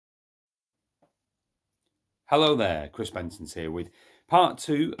Hello there, Chris Benson's here with part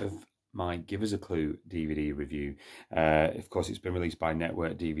 2 of my Give Us a Clue DVD review. Of course, it's been released by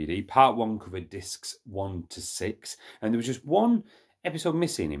Network DVD. Part 1 covered discs 1 to 6, and there was just one episode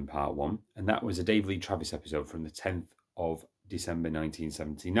missing in part 1, and that was a Dave Lee Travis episode from the 10th of December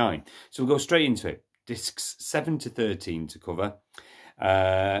 1979. So we'll go straight into it. Discs 7 to 13 to cover.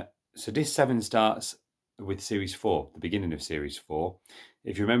 So disc 7 starts with Series 4, the beginning of Series 4.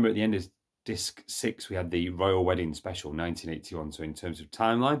 If you remember, at the end of Disc 6, we had the Royal Wedding Special, 1981. So in terms of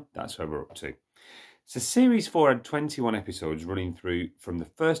timeline, that's where we're up to. So Series 4 had 21 episodes running through from the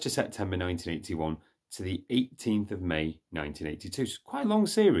 1st of September 1981 to the 18th of May 1982. So quite a long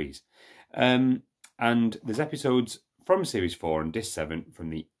series. And there's episodes from Series 4 and Disc 7 from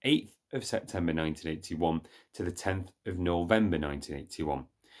the 8th of September 1981 to the 10th of November 1981.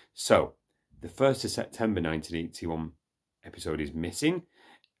 So the 1st of September 1981 episode is missing,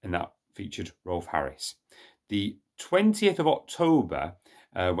 and that featured Rolf Harris. The 20th of October,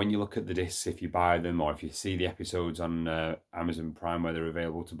 when you look at the discs, if you buy them or if you see the episodes on Amazon Prime where they're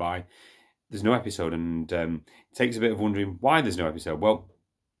available to buy, there's no episode, and it takes a bit of wondering why there's no episode. Well,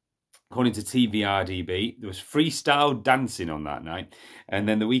 according to TVRDB, there was freestyle dancing on that night. And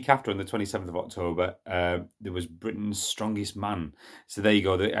then the week after, on the 27th of October, there was Britain's Strongest Man. So there you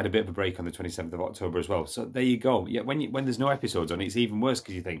go. They had a bit of a break on the 27th of October as well. So there you go. Yeah, when there's no episodes on, it's even worse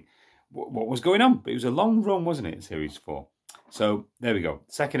because you think, what was going on? But it was a long run, wasn't it, Series 4? So there we go.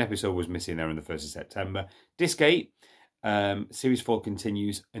 Second episode was missing there on the 1st of September. Disc 8, Series 4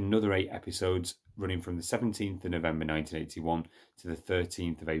 continues another 8 episodes running from the 17th of November 1981 to the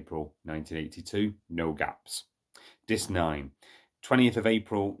 13th of April 1982. No gaps. Disc 9, 20th of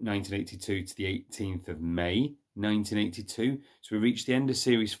April 1982 to the 18th of May 1982. So we reached the end of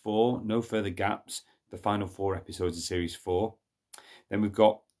Series 4. No further gaps. The final 4 episodes of Series 4. Then we've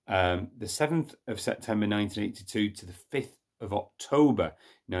got the 7th of September 1982 to the 5th of October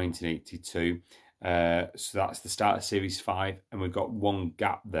 1982. So that's the start of Series 5, and we've got one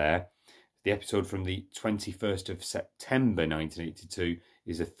gap there. The episode from the 21st of September 1982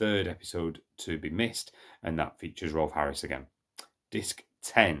 is the 3rd episode to be missed, and that features Rolf Harris again. Disc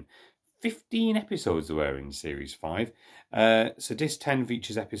 10. 15 episodes there were in Series 5. So Disc 10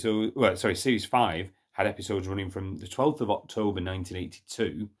 features Series 5 had episodes running from the 12th of October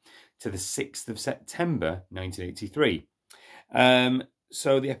 1982 to the 6th of September 1983.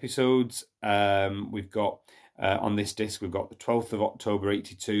 So the episodes we've got on this disc, we've got the 12th of October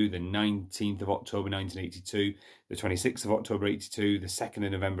 82, the 19th of October 1982, the 26th of October 82, the 2nd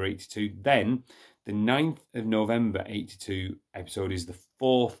of November 82. Then the 9th of November 82 episode is the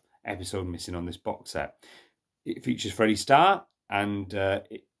 4th episode missing on this box set. It features Freddie Starr, and as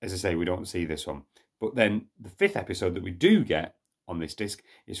I say, we don't see this one. But then the 5th episode that we do get on this disc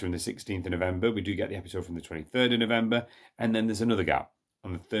is from the 16th of November. We do get the episode from the 23rd of November, and then there's another gap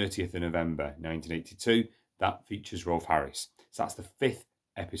on the 30th of November 1982. That features Rolf Harris. So that's the 5th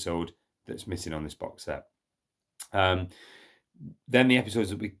episode that's missing on this box set. Then the episodes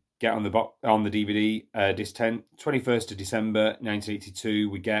that we get on the DVD, disc 10, 21st of December 1982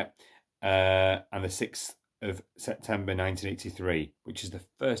 we get, and the 6th of September 1983, which is the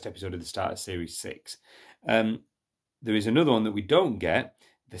first episode of the start of Series 6. There is another one that we don't get.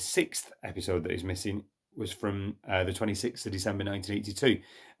 The 6th episode that is missing was from the 26th of December 1982,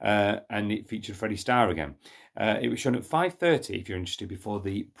 and it featured Freddie Starr again. It was shown at 5:30, if you're interested, before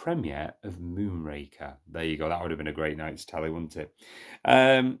the premiere of Moonraker. There you go. That would have been a great night's tally, wouldn't it?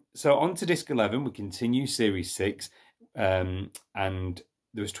 So on to Disc 11, we continue Series 6, and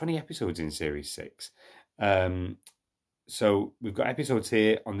there was 20 episodes in Series 6. So we've got episodes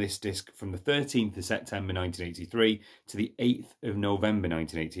here on this disc from the 13th of September 1983 to the 8th of November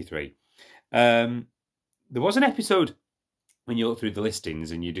 1983. There was an episode, when you look through the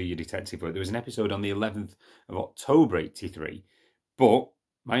listings and you do your detective work, there was an episode on the 11th of October 83, but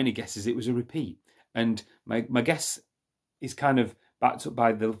my only guess is it was a repeat. And my guess is kind of backed up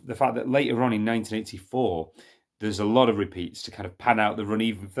by the fact that later on in 1984, there's a lot of repeats to kind of pan out the run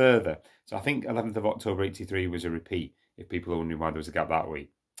even further. So I think 11th of October 83 was a repeat, if people are wondering why there was a gap that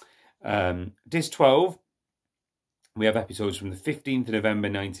week. Disc 12, we have episodes from the 15th of November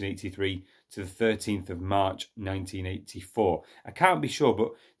 1983 to the 13th of March 1984. I can't be sure,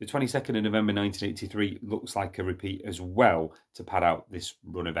 but the 22nd of November 1983 looks like a repeat as well to pad out this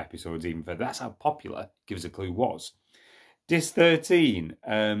run of episodes even further. That's how popular Give Us a Clue was. Disc 13,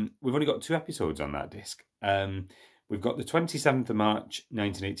 we've only got 2 episodes on that disc. We've got the 27th of March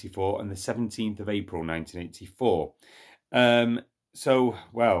 1984 and the 17th of April 1984. So,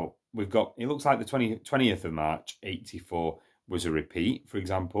 well, we've got, it looks like the 20th of March 84 was a repeat, for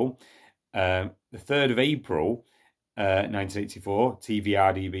example. The 3rd of April, 1984,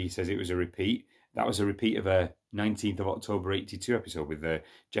 TVRDB says it was a repeat. That was a repeat of a 19th of October 82 episode with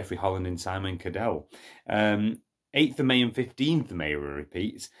Jeffrey Holland and Simon Cadell. 8th of May and 15th of May were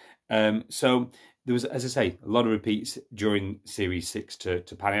repeats. So there was, as I say, a lot of repeats during Series 6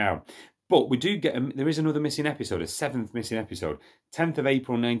 to pan out. But we do get, there is another missing episode, a 7th missing episode. 10th of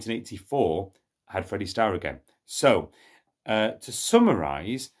April 1984 had Freddie Starr again. So to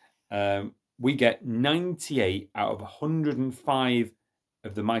summarise, we get 98 out of 105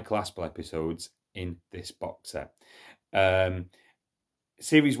 of the Michael Aspel episodes in this box set.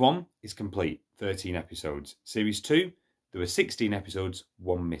 Series 1 is complete, 13 episodes. Series 2, there were 16 episodes,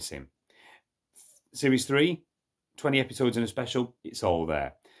 1 missing. Series 3, 20 episodes and a special, it's all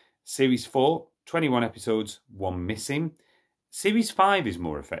there. Series 4, 21 episodes, 1 missing. Series 5 is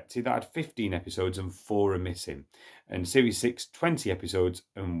more affected. That had 15 episodes and 4 are missing. And Series 6, 20 episodes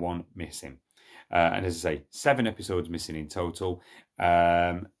and 1 missing. And as I say, 7 episodes missing in total.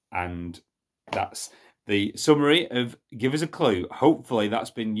 And that's the summary of Give Us a Clue. Hopefully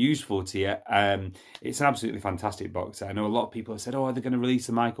that's been useful to you. It's an absolutely fantastic box set. I know a lot of people have said, oh, are they going to release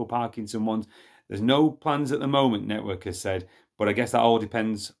the Michael Parkinson ones? There's no plans at the moment, Network has said. But I guess that all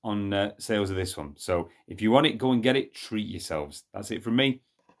depends on sales of this one. So if you want it, go and get it. Treat yourselves. That's it from me.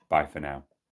 Bye for now.